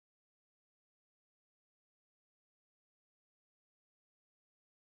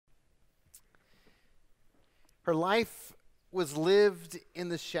Her life was lived in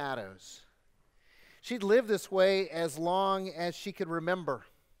the shadows. She'd lived this way as long as she could remember.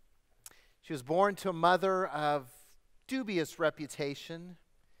 She was born to a mother of dubious reputation,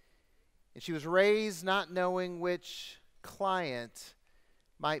 and she was raised not knowing which client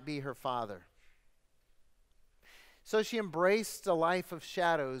might be her father. So she embraced a life of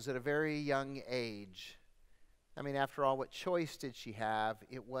shadows at a very young age. I mean, after all, what choice did she have?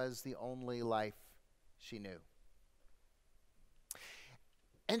 It was the only life she knew.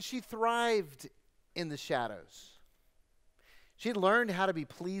 And she thrived in the shadows. She learned how to be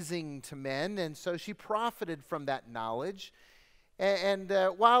pleasing to men, and so she profited from that knowledge. And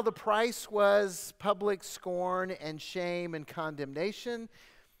while the price was public scorn and shame and condemnation,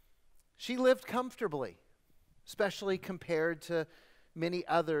 she lived comfortably, especially compared to many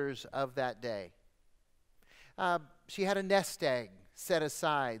others of that day. She had a nest egg set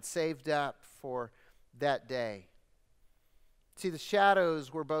aside, saved up for that day. See, the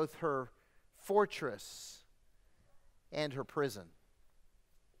shadows were both her fortress and her prison.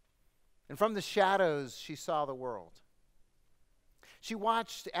 And from the shadows, she saw the world. She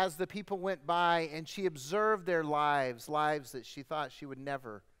watched as the people went by, and she observed their lives that she thought she would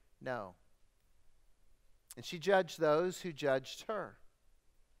never know. And she judged those who judged her.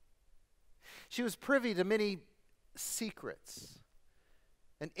 She was privy to many secrets,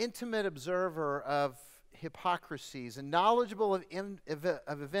 an intimate observer of hypocrisies, and knowledgeable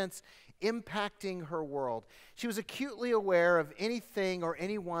of events impacting her world. She was acutely aware of anything or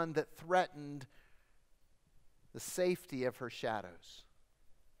anyone that threatened the safety of her shadows.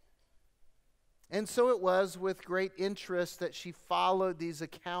 And so it was with great interest that she followed these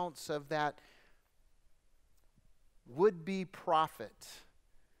accounts of that would-be prophet,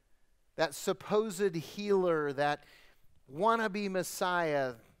 that supposed healer, that wannabe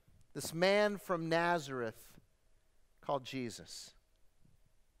Messiah, this man from Nazareth called Jesus.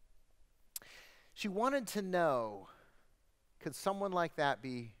 She wanted to know, could someone like that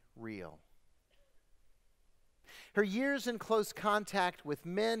be real? Her years in close contact with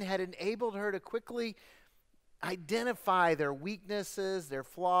men had enabled her to quickly identify their weaknesses, their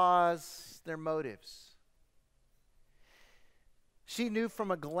flaws, their motives. She knew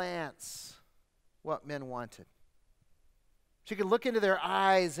from a glance what men wanted. She could look into their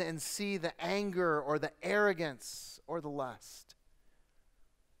eyes and see the anger or the arrogance or the lust.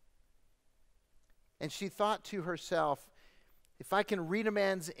 And she thought to herself, if I can read a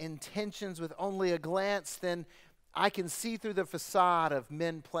man's intentions with only a glance, then I can see through the facade of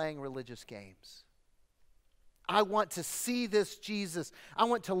men playing religious games. I want to see this Jesus. I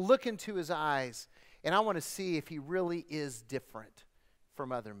want to look into his eyes, and I want to see if he really is different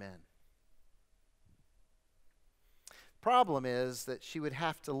from other men. Problem is that she would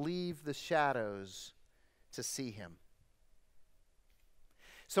have to leave the shadows to see him.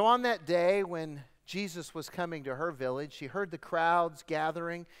 So on that day when Jesus was coming to her village, she heard the crowds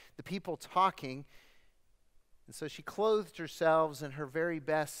gathering, the people talking, and so she clothed herself in her very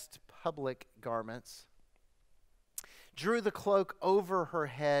best public garments, drew the cloak over her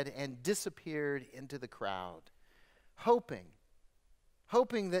head, and disappeared into the crowd, hoping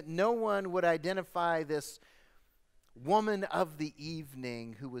that no one would identify this woman of the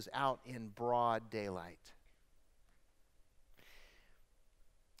evening who was out in broad daylight.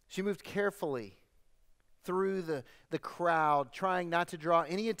 She moved carefully through the crowd, trying not to draw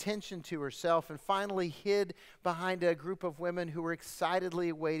any attention to herself, and finally hid behind a group of women who were excitedly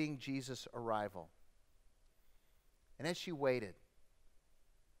awaiting Jesus' arrival. And as she waited,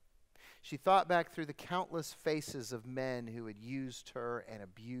 she thought back through the countless faces of men who had used her and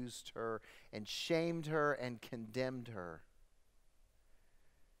abused her and shamed her and condemned her.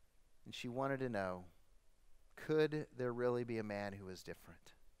 And she wanted to know, could there really be a man who was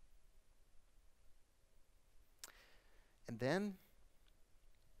different? And then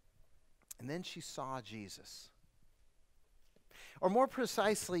she saw Jesus. Or more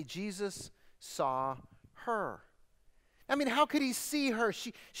precisely, Jesus saw her. I mean, how could he see her?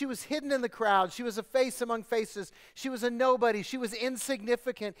 She was hidden in the crowd. She was a face among faces. She was a nobody. She was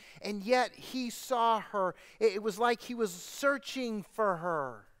insignificant. And yet he saw her. It was like he was searching for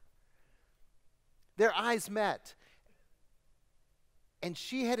her. Their eyes met. And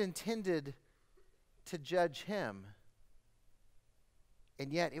she had intended to judge him.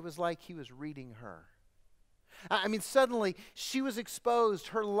 And yet it was like he was reading her. I mean, suddenly she was exposed.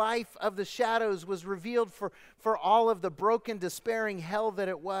 Her life of the shadows was revealed for all of the broken, despairing hell that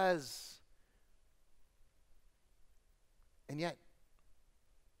it was. And yet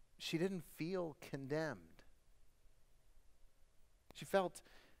she didn't feel condemned. She felt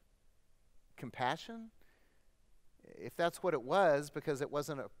compassion. if that's what it was, because it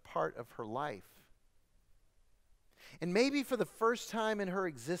wasn't a part of her life. And maybe for the first time in her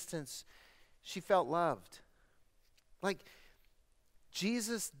existence, she felt loved. Like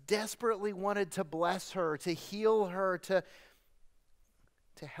Jesus desperately wanted to bless her, to heal her, to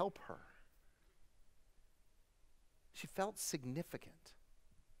help her. She felt significant.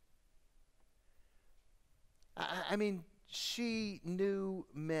 I mean, she knew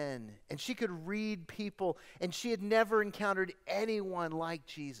men, and she could read people, and she had never encountered anyone like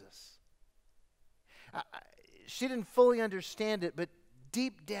Jesus. She didn't fully understand it, but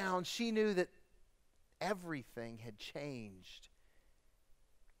deep down, she knew that everything had changed.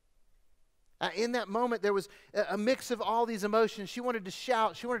 In that moment, there was a mix of all these emotions. She wanted to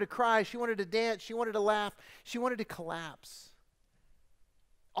shout, she wanted to cry, she wanted to dance, she wanted to laugh, she wanted to collapse.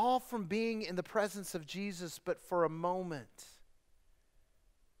 All from being in the presence of Jesus, but for a moment.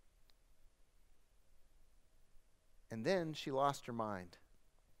 And then she lost her mind.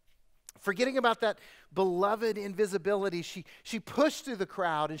 Forgetting about that beloved invisibility, she pushed through the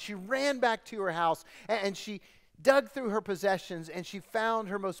crowd and she ran back to her house and she dug through her possessions and she found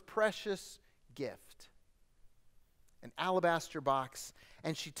her most precious gift, an alabaster box,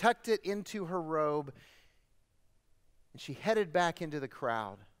 and she tucked it into her robe and she headed back into the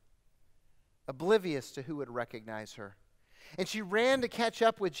crowd, oblivious to who would recognize her. And she ran to catch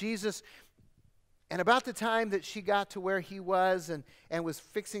up with Jesus. And about the time that she got to where he was and was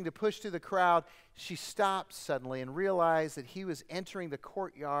fixing to push through the crowd, she stopped suddenly and realized that he was entering the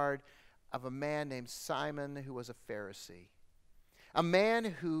courtyard of a man named Simon, who was a Pharisee. A man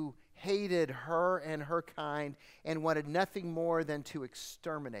who hated her and her kind and wanted nothing more than to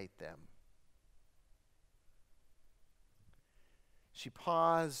exterminate them. She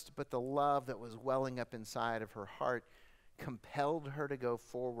paused, but the love that was welling up inside of her heart compelled her to go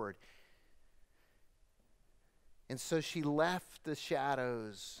forward. And so she left the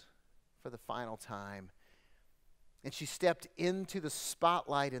shadows for the final time. And she stepped into the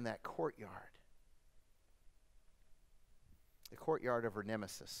spotlight in that courtyard. The courtyard of her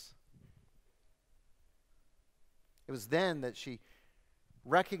nemesis. It was then that she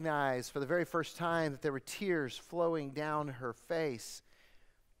recognized for the very first time that there were tears flowing down her face.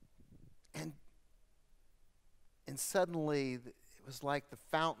 And suddenly it was like the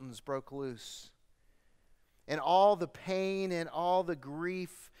fountains broke loose. And all the pain and all the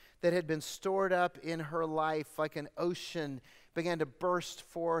grief that had been stored up in her life like an ocean began to burst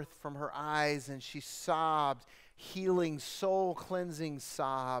forth from her eyes, and she sobbed, healing, soul-cleansing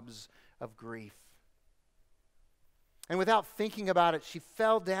sobs of grief. And without thinking about it, she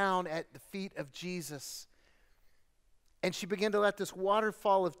fell down at the feet of Jesus, and she began to let this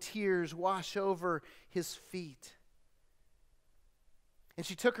waterfall of tears wash over his feet. And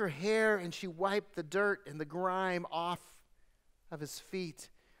she took her hair and she wiped the dirt and the grime off of his feet.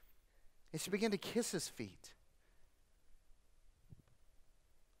 And she began to kiss his feet.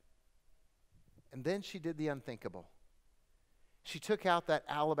 And then she did the unthinkable. She took out that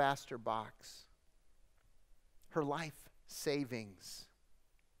alabaster box, her life savings.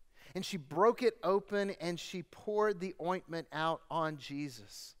 And she broke it open and she poured the ointment out on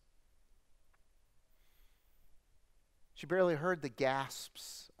Jesus. She barely heard the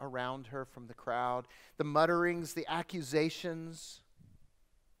gasps around her from the crowd, the mutterings, the accusations.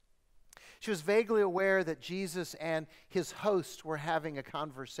 She was vaguely aware that Jesus and his host were having a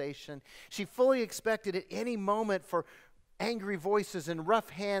conversation. She fully expected at any moment for angry voices and rough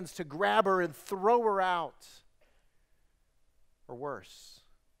hands to grab her and throw her out. Or worse,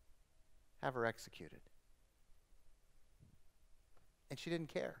 have her executed. And she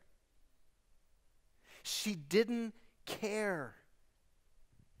didn't care. She didn't care.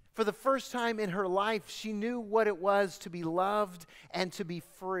 For the first time in her life, she knew what it was to be loved and to be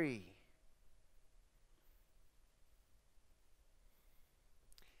free.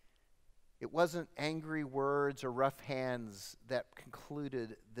 It wasn't angry words or rough hands that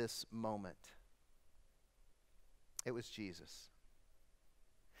concluded this moment. It was Jesus.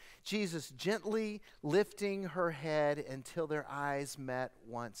 Jesus gently lifting her head until their eyes met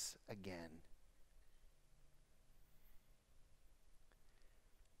once again.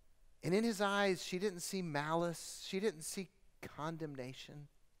 And in his eyes, she didn't see malice. She didn't see condemnation.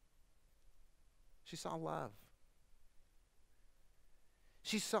 She saw love.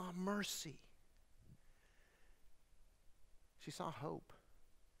 She saw mercy. She saw hope.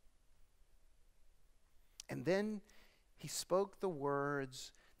 And then he spoke the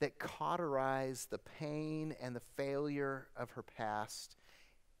words that cauterized the pain and the failure of her past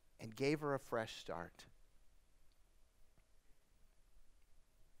and gave her a fresh start.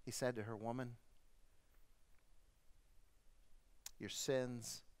 He said to her, "Woman, your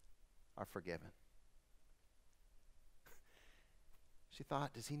sins are forgiven. She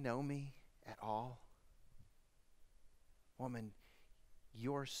thought, does he know me at all? Woman,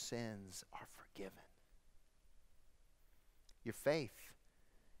 your sins are forgiven. Your faith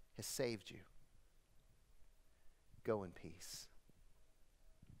has saved you. Go in peace.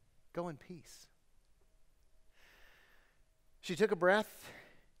 Go in peace. She took a breath.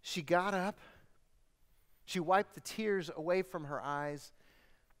 She got up. She wiped the tears away from her eyes.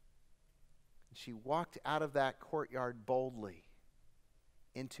 She walked out of that courtyard boldly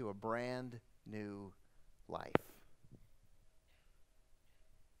into a brand new life.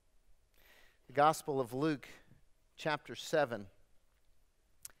 The Gospel of Luke, chapter 7,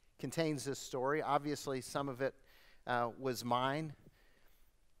 contains this story. Obviously, some of it was mine.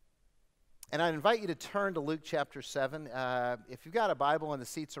 And I invite you to turn to Luke chapter 7. If you've got a Bible in the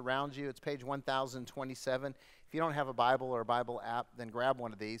seats around you, it's page 1027. If you don't have a Bible or a Bible app, then grab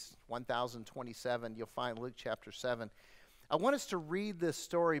one of these. 1027, you'll find Luke chapter 7. I want us to read this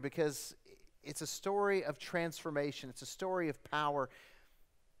story because it's a story of transformation. It's a story of power.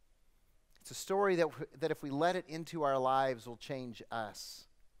 It's a story that if we let it into our lives will change us.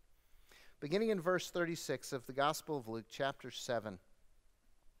 Beginning in verse 36 of the Gospel of Luke, chapter 7.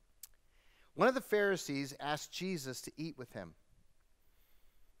 One of the Pharisees asked Jesus to eat with him.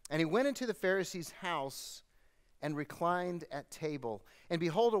 And he went into the Pharisee's house and reclined at table. And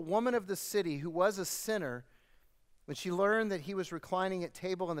behold, a woman of the city who was a sinner, when she learned that he was reclining at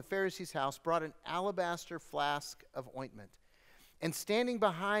table in the Pharisee's house, brought an alabaster flask of ointment. And standing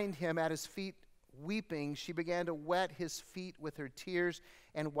behind him at his feet, weeping, she began to wet his feet with her tears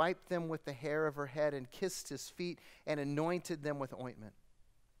and wiped them with the hair of her head and kissed his feet and anointed them with ointment.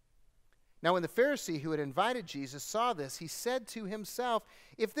 Now when the Pharisee who had invited Jesus saw this, he said to himself,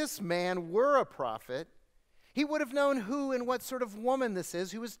 if this man were a prophet, he would have known who and what sort of woman this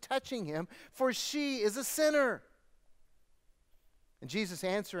is who is touching him, for she is a sinner. And Jesus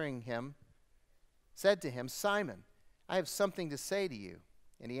answering him said to him, Simon, I have something to say to you.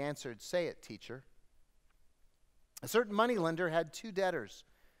 And he answered, say it, teacher. A certain moneylender had two debtors.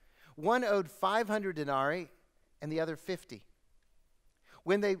 One owed 500 denarii and the other 50.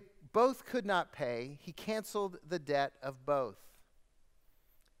 When they both could not pay, he canceled the debt of both.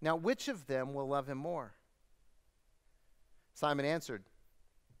 Now which of them will love him more? Simon answered,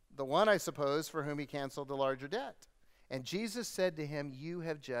 the one, I suppose, for whom he canceled the larger debt. And Jesus said to him, you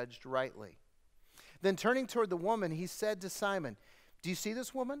have judged rightly. Then turning toward the woman, he said to Simon, do you see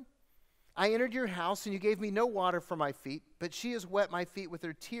this woman? I entered your house, and you gave me no water for my feet, but she has wet my feet with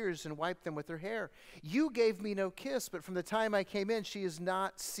her tears and wiped them with her hair. You gave me no kiss, but from the time I came in, she has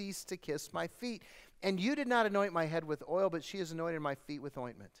not ceased to kiss my feet. And you did not anoint my head with oil, but she has anointed my feet with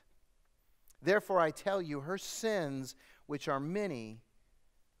ointment. Therefore I tell you, her sins, which are many,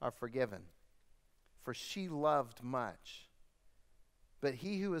 are forgiven, for she loved much. But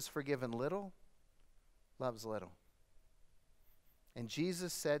he who is forgiven little loves little. And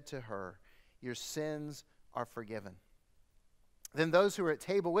Jesus said to her, your sins are forgiven. Then those who were at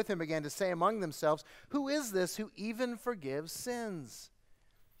table with him began to say among themselves, who is this who even forgives sins?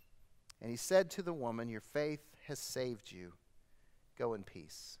 And he said to the woman, your faith has saved you. Go in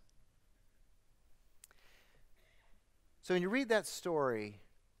peace. So when you read that story,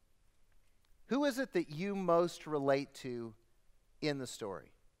 who is it that you most relate to in the story?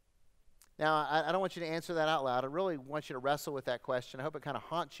 Now, I don't want you to answer that out loud. I really want you to wrestle with that question. I hope it kind of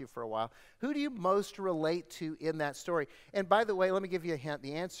haunts you for a while. Who do you most relate to in that story? And by the way, let me give you a hint.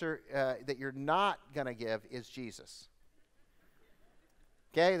 The answer that you're not going to give is Jesus.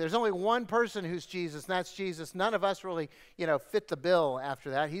 Okay? There's only one person who's Jesus, and that's Jesus. None of us really, fit the bill after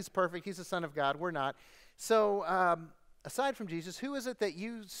that. He's perfect. He's the Son of God. We're not. So, aside from Jesus, who is it that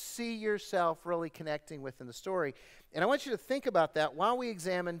you see yourself really connecting with in the story? And I want you to think about that while we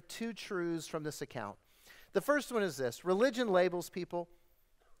examine two truths from this account. The first one is this: religion labels people,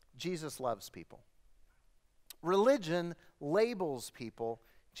 Jesus loves people. Religion labels people,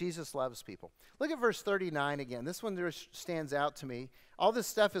 Jesus loves people. Look at verse 39 again. This one there stands out to me. All this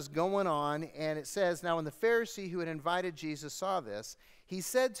stuff is going on, and it says, now when the Pharisee who had invited Jesus saw this, he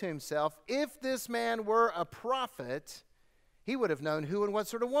said to himself, if this man were a prophet, he would have known who and what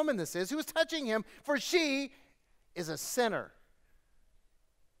sort of woman this is who is touching him, for she is a sinner.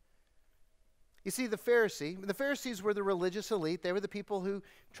 You see, the Pharisees were the religious elite. They were the people who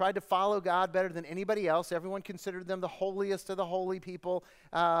tried to follow God better than anybody else. Everyone considered them the holiest of the holy people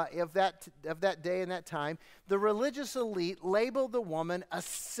of that day and that time. The religious elite labeled the woman a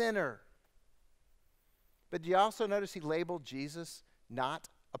sinner. But do you also notice he labeled Jesus not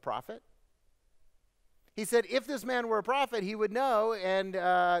a prophet? He said, if this man were a prophet, he would know and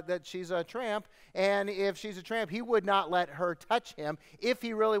that she's a tramp. And if she's a tramp, he would not let her touch him if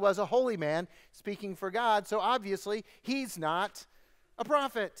he really was a holy man speaking for God. So obviously, he's not a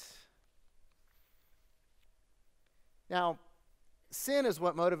prophet. Now, sin is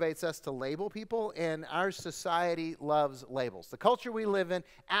what motivates us to label people, and our society loves labels. The culture we live in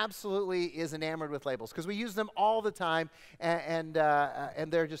absolutely is enamored with labels because we use them all the time, and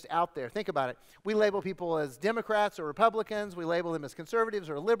they're just out there. Think about it. We label people as Democrats or Republicans. We label them as conservatives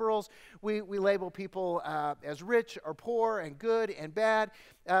or liberals. We label people as rich or poor and good and bad.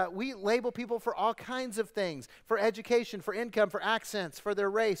 We label people for all kinds of things, for education, for income, for accents, for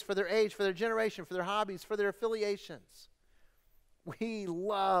their race, for their age, for their generation, for their hobbies, for their affiliations. We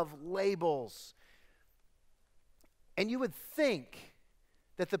love labels. And you would think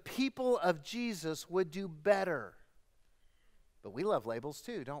that the people of Jesus would do better. But we love labels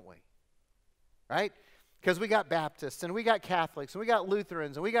too, don't we? Right? Because we got Baptists, and we got Catholics, and we got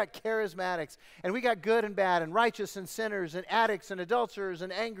Lutherans, and we got charismatics, and we got good and bad, and righteous and sinners, and addicts and adulterers,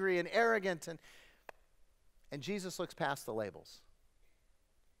 and angry and arrogant. And Jesus looks past the labels.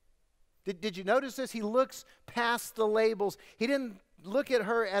 Did you notice this? He looks past the labels. He didn't look at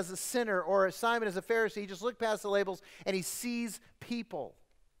her as a sinner or Simon as a Pharisee. He just looked past the labels, and he sees people,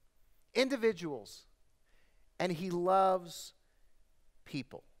 individuals, and he loves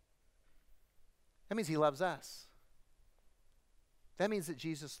people. That means he loves us. That means that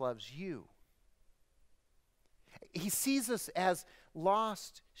Jesus loves you. He sees us as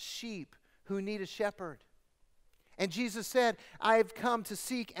lost sheep who need a shepherd. And Jesus said, I've come to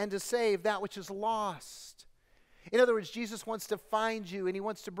seek and to save that which is lost. In other words, Jesus wants to find you, and he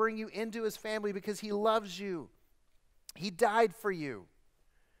wants to bring you into his family because he loves you. He died for you.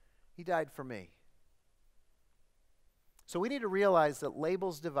 He died for me. So we need to realize that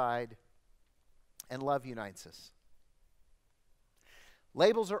labels divide and love unites us.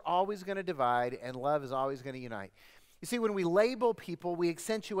 Labels are always going to divide, and love is always going to unite. You see, when we label people, we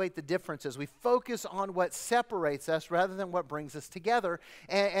accentuate the differences. We focus on what separates us rather than what brings us together.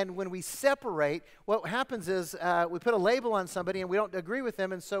 And when we separate, what happens is we put a label on somebody and we don't agree with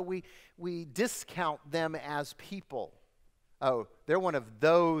them, and so we discount them as people. Oh, they're one of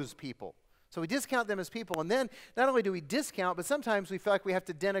those people. So we discount them as people, and then not only do we discount, but sometimes we feel like we have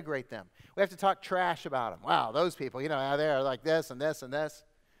to denigrate them. We have to talk trash about them. Wow, those people, they're like this and this and this.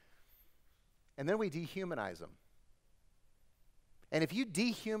 And then we dehumanize them. And if you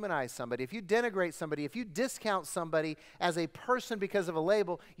dehumanize somebody, if you denigrate somebody, if you discount somebody as a person because of a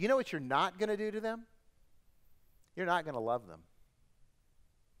label, you know what you're not going to do to them? You're not going to love them.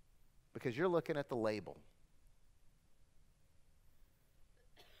 Because you're looking at the label.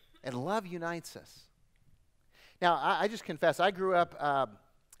 And love unites us. Now, I just confess, I grew up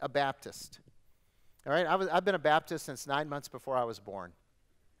a Baptist. All right? I've been a Baptist since 9 months before I was born.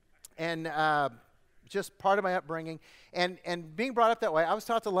 And just part of my upbringing. And being brought up that way, I was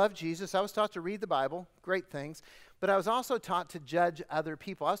taught to love Jesus. I was taught to read the Bible, great things. But I was also taught to judge other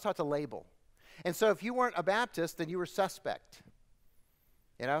people. I was taught to label. And so if you weren't a Baptist, then you were suspect.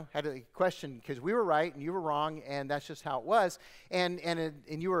 Had to question because we were right and you were wrong, and that's just how it was. And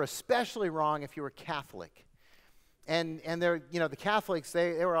you were especially wrong if you were Catholic. And they're, the Catholics,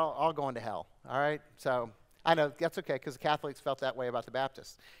 they were all going to hell, all right? So I know that's okay because the Catholics felt that way about the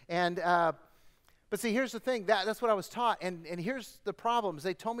Baptists. But see, here's the thing. That's what I was taught. And here's the problems.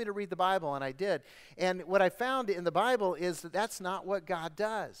 They told me to read the Bible, and I did. And what I found in the Bible is that that's not what God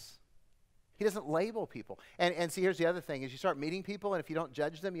does. He doesn't label people. And see, here's the other thing. Is you start meeting people, and if you don't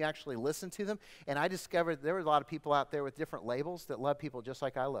judge them, you actually listen to them. And I discovered there were a lot of people out there with different labels that love people just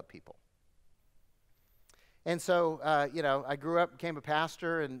like I love people. And so, I grew up, became a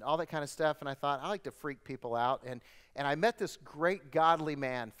pastor, and all that kind of stuff. And I thought, I like to freak people out. And I met this great godly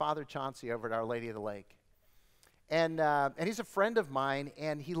man, Father Chauncey, over at Our Lady of the Lake. And he's a friend of mine,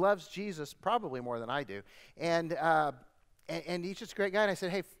 and he loves Jesus probably more than I do. And he's just a great guy. And I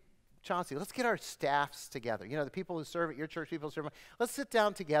said, hey, Chauncey, let's get our staffs together. The people who serve at your church, people who serve. Let's sit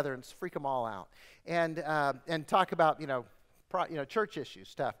down together and freak them all out, and talk about church issues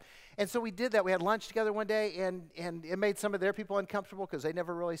stuff. And so we did that. We had lunch together one day, and it made some of their people uncomfortable because they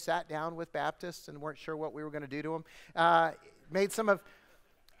never really sat down with Baptists and weren't sure what we were going to do to them. Made some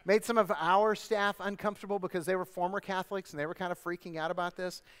of our staff uncomfortable because they were former Catholics and they were kind of freaking out about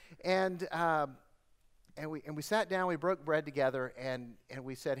this. And we sat down, we broke bread together, and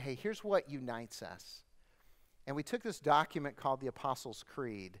we said, hey, here's what unites us. And we took this document called the Apostles'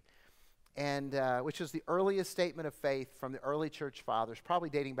 Creed, and which is the earliest statement of faith from the early church fathers, probably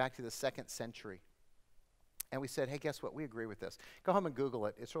dating back to the 2nd century. And we said, hey, guess what? We agree with this. Go home and Google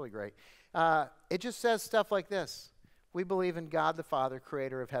it. It's really great. It just says stuff like this. We believe in God the Father,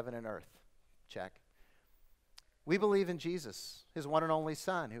 creator of heaven and earth. Check. We believe in Jesus, his one and only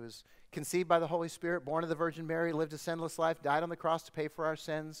Son, who was conceived by the Holy Spirit, born of the Virgin Mary, lived a sinless life, died on the cross to pay for our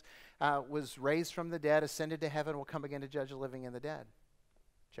sins, was raised from the dead, ascended to heaven, will come again to judge the living and the dead.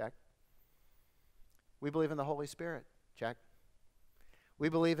 Check. We believe in the Holy Spirit. Check. We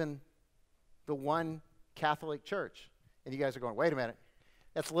believe in the one Catholic Church. And you guys are going, wait a minute.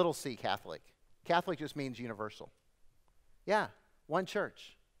 That's little c Catholic. Catholic just means universal. Yeah, one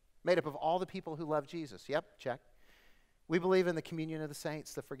church made up of all the people who love Jesus. Yep, check. We believe in the communion of the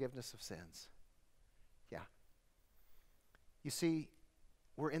saints, the forgiveness of sins. Yeah. You see,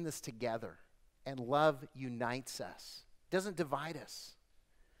 we're in this together, and love unites us. It doesn't divide us.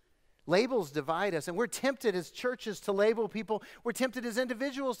 Labels divide us, and we're tempted as churches to label people. We're tempted as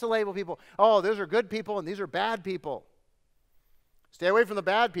individuals to label people. Oh, those are good people, and these are bad people. Stay away from the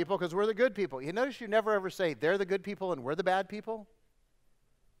bad people because we're the good people. You notice you never ever say they're the good people and we're the bad people?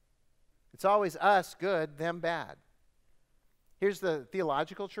 It's always us good, them bad. Here's the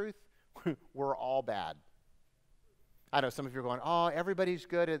theological truth. We're all bad. I know some of you are going, oh, everybody's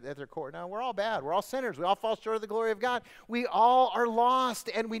good at their core. No, we're all bad. We're all sinners. We all fall short of the glory of God. We all are lost,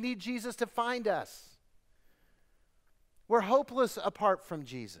 and we need Jesus to find us. We're hopeless apart from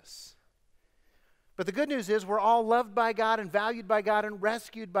Jesus. But the good news is we're all loved by God and valued by God and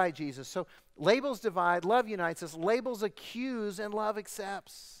rescued by Jesus. So labels divide, love unites us. Labels accuse, and love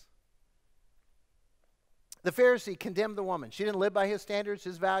accepts. The Pharisee condemned the woman. She didn't live by his standards,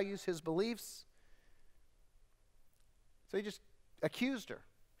 his values, his beliefs. So he just accused her.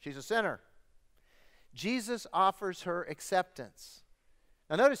 She's a sinner. Jesus offers her acceptance.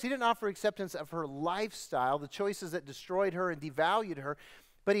 Now notice he didn't offer acceptance of her lifestyle, the choices that destroyed her and devalued her,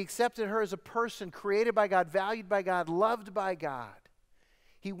 but he accepted her as a person created by God, valued by God, loved by God.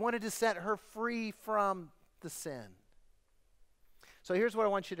 He wanted to set her free from the sin. So here's what I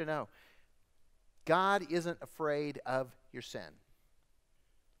want you to know. God isn't afraid of your sin.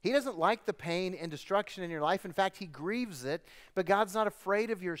 He doesn't like the pain and destruction in your life. In fact, he grieves it, but God's not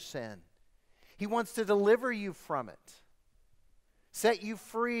afraid of your sin. He wants to deliver you from it, set you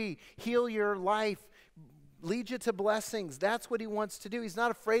free, heal your life, lead you to blessings. That's what he wants to do. He's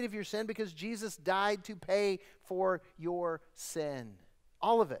not afraid of your sin because Jesus died to pay for your sin.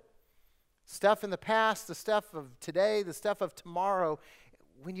 All of it. Stuff in the past, the stuff of today, the stuff of tomorrow.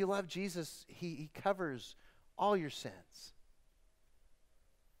 When you love Jesus, he covers all your sins.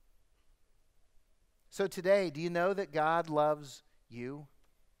 So today, do you know that God loves you?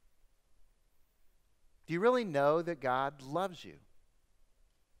 Do you really know that God loves you?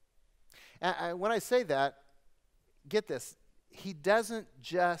 When I say that, get this. He doesn't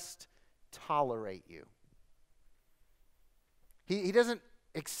just tolerate you. He doesn't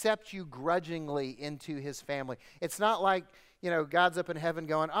accept you grudgingly into his family. It's not like, God's up in heaven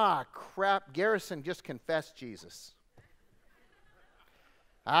going, crap, Garrison just confessed Jesus.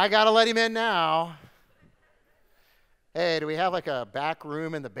 I got to let him in now. Hey, do we have like a back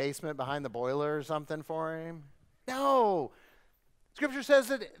room in the basement behind the boiler or something for him? No. Scripture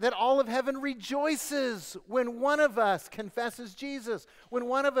says that all of heaven rejoices when one of us confesses Jesus, when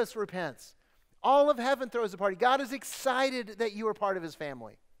one of us repents. All of heaven throws a party. God is excited that you are part of his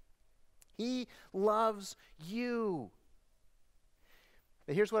family. He loves you.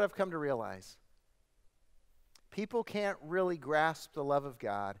 But here's what I've come to realize. People can't really grasp the love of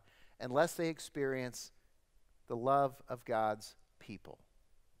God unless they experience the love of God's people.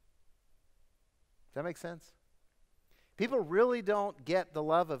 Does that make sense? People really don't get the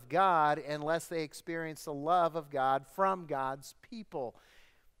love of God unless they experience the love of God from God's people.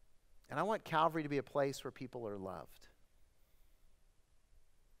 And I want Calvary to be a place where people are loved.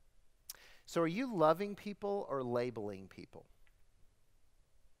 So are you loving people or labeling people?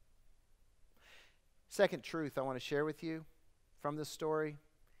 Second truth I want to share with you from this story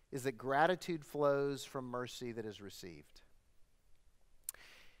is that gratitude flows from mercy that is received.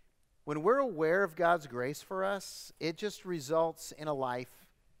 When we're aware of God's grace for us, it just results in a life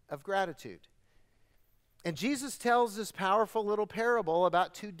of gratitude. And Jesus tells this powerful little parable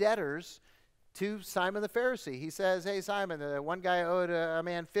about two debtors to Simon the Pharisee. He says, hey, Simon, one guy owed a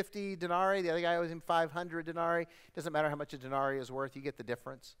man 50 denarii, the other guy owed him 500 denarii. Doesn't matter how much a denarii is worth, you get the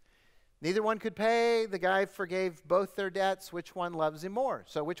difference. Neither one could pay. The guy forgave both their debts. Which one loves him more?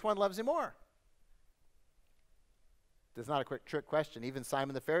 So which one loves him more? That's not a quick trick question. Even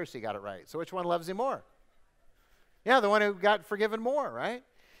Simon the Pharisee got it right. So which one loves him more? Yeah, the one who got forgiven more, right?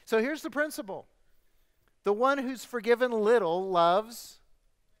 So here's the principle. The one who's forgiven little loves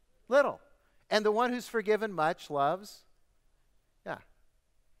little. And the one who's forgiven much loves. Yeah.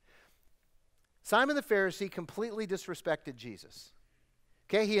 Simon the Pharisee completely disrespected Jesus.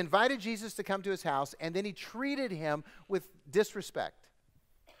 Okay, he invited Jesus to come to his house, and then he treated him with disrespect.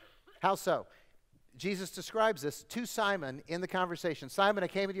 How so? Jesus describes this to Simon in the conversation. Simon, I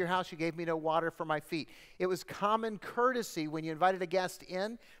came into your house, you gave me no water for my feet. It was common courtesy when you invited a guest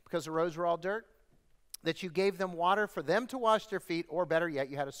in, because the roads were all dirt, that you gave them water for them to wash their feet, or better yet,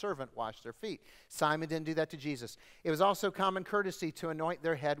 you had a servant wash their feet. Simon didn't do that to Jesus. It was also common courtesy to anoint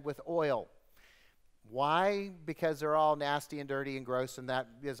their head with oil. Why? Because they're all nasty and dirty and gross, and that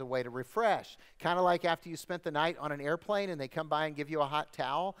is a way to refresh. Kind of like after you spent the night on an airplane and they come by and give you a hot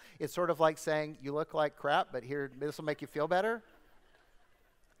towel. It's sort of like saying, you look like crap, but here, this will make you feel better.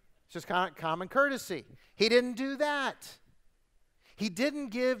 It's just kind of common courtesy. He didn't do that. He didn't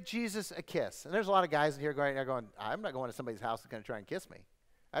give Jesus a kiss. And there's a lot of guys in here going, I'm not going to somebody's house that's going to try and kiss me.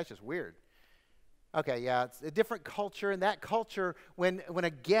 That's just weird. Okay, yeah, it's a different culture. In that culture, when a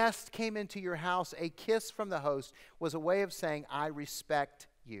guest came into your house, a kiss from the host was a way of saying, I respect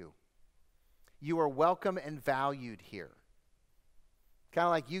you. You are welcome and valued here. Kind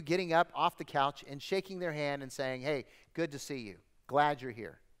of like you getting up off the couch and shaking their hand and saying, hey, good to see you. Glad you're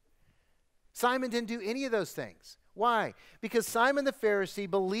here. Simon didn't do any of those things. Why? Because Simon the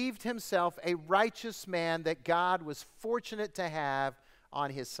Pharisee believed himself a righteous man that God was fortunate to have on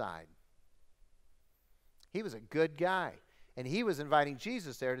his side. He was a good guy, and he was inviting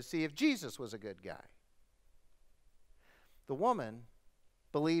Jesus there to see if Jesus was a good guy. The woman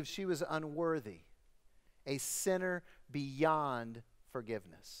believed she was unworthy, a sinner beyond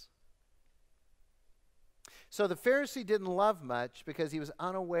forgiveness. So the Pharisee didn't love much because he was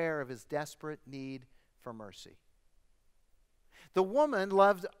unaware of his desperate need for mercy. The woman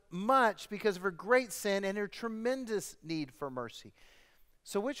loved much because of her great sin and her tremendous need for mercy.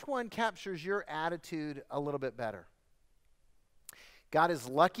 So which one captures your attitude a little bit better? God is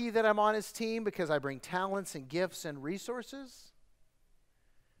lucky that I'm on his team because I bring talents and gifts and resources?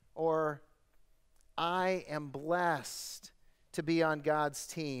 Or I am blessed to be on God's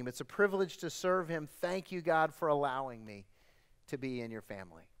team. It's a privilege to serve him. Thank you, God, for allowing me to be in your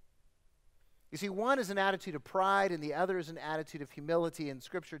family. You see, one is an attitude of pride and the other is an attitude of humility. And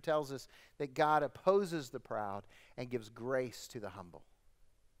Scripture tells us that God opposes the proud and gives grace to the humble.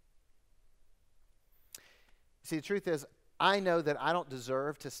 See, the truth is, I know that I don't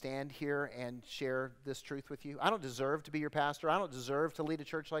deserve to stand here and share this truth with you. I don't deserve to be your pastor. I don't deserve to lead a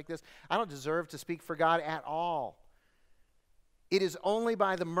church like this. I don't deserve to speak for God at all. It is only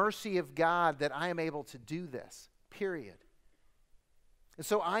by the mercy of God that I am able to do this, period. And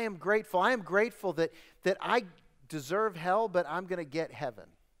so I am grateful. I am grateful that I deserve hell, but I'm going to get heaven.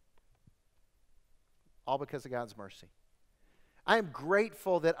 All because of God's mercy. I am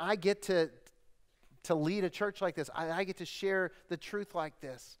grateful that I get to lead a church like this. I get to share the truth like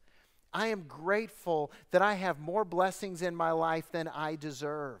this. I am grateful that I have more blessings in my life than I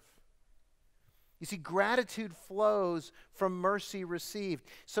deserve. You see, gratitude flows from mercy received.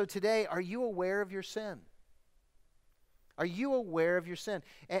 So today, are you aware of your sin? Are you aware of your sin?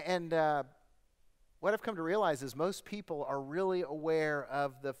 And what I've come to realize is most people are really aware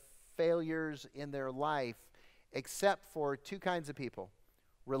of the failures in their life, except for two kinds of people: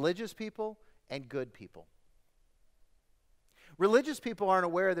 religious people and good people. Religious people aren't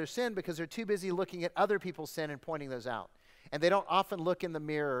aware of their sin because they're too busy looking at other people's sin and pointing those out. And they don't often look in the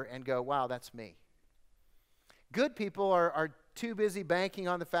mirror and go, wow, that's me. Good people are too busy banking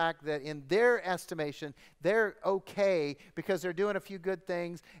on the fact that in their estimation, they're okay because they're doing a few good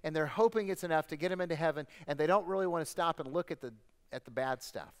things and they're hoping it's enough to get them into heaven, and they don't really want to stop and look at the bad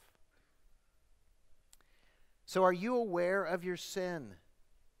stuff. So are you aware of your sin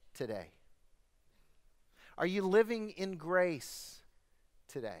today? Are you living in grace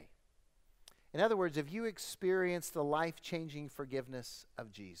today? In other words, have you experienced the life-changing forgiveness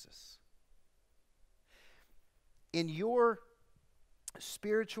of Jesus? In your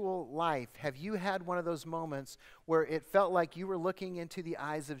spiritual life, have you had one of those moments where it felt like you were looking into the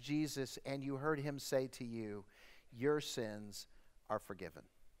eyes of Jesus and you heard him say to you, your sins are forgiven?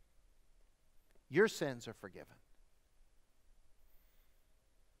 Your sins are forgiven.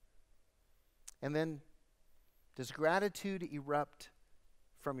 And then, does gratitude erupt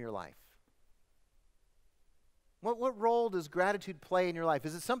from your life? What role does gratitude play in your life?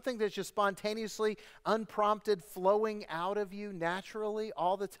 Is it something that's just spontaneously, unprompted, flowing out of you naturally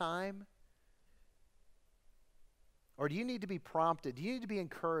all the time? Or do you need to be prompted? Do you need to be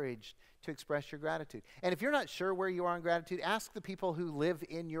encouraged to express your gratitude? And if you're not sure where you are in gratitude, ask the people who live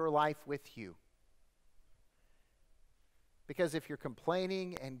in your life with you. Because if you're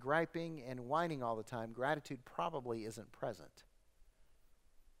complaining and griping and whining all the time, gratitude probably isn't present.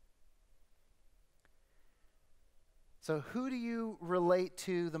 So who do you relate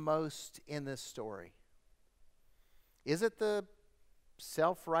to the most in this story? Is it the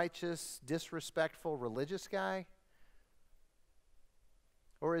self-righteous, disrespectful religious guy?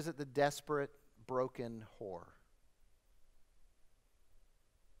 Or is it the desperate, broken whore?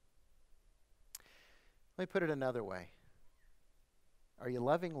 Let me put it another way. Are you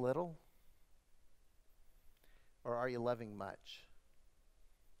loving little? Or are you loving much?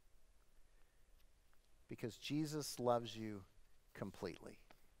 Because Jesus loves you completely.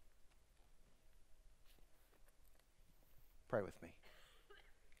 Pray with me.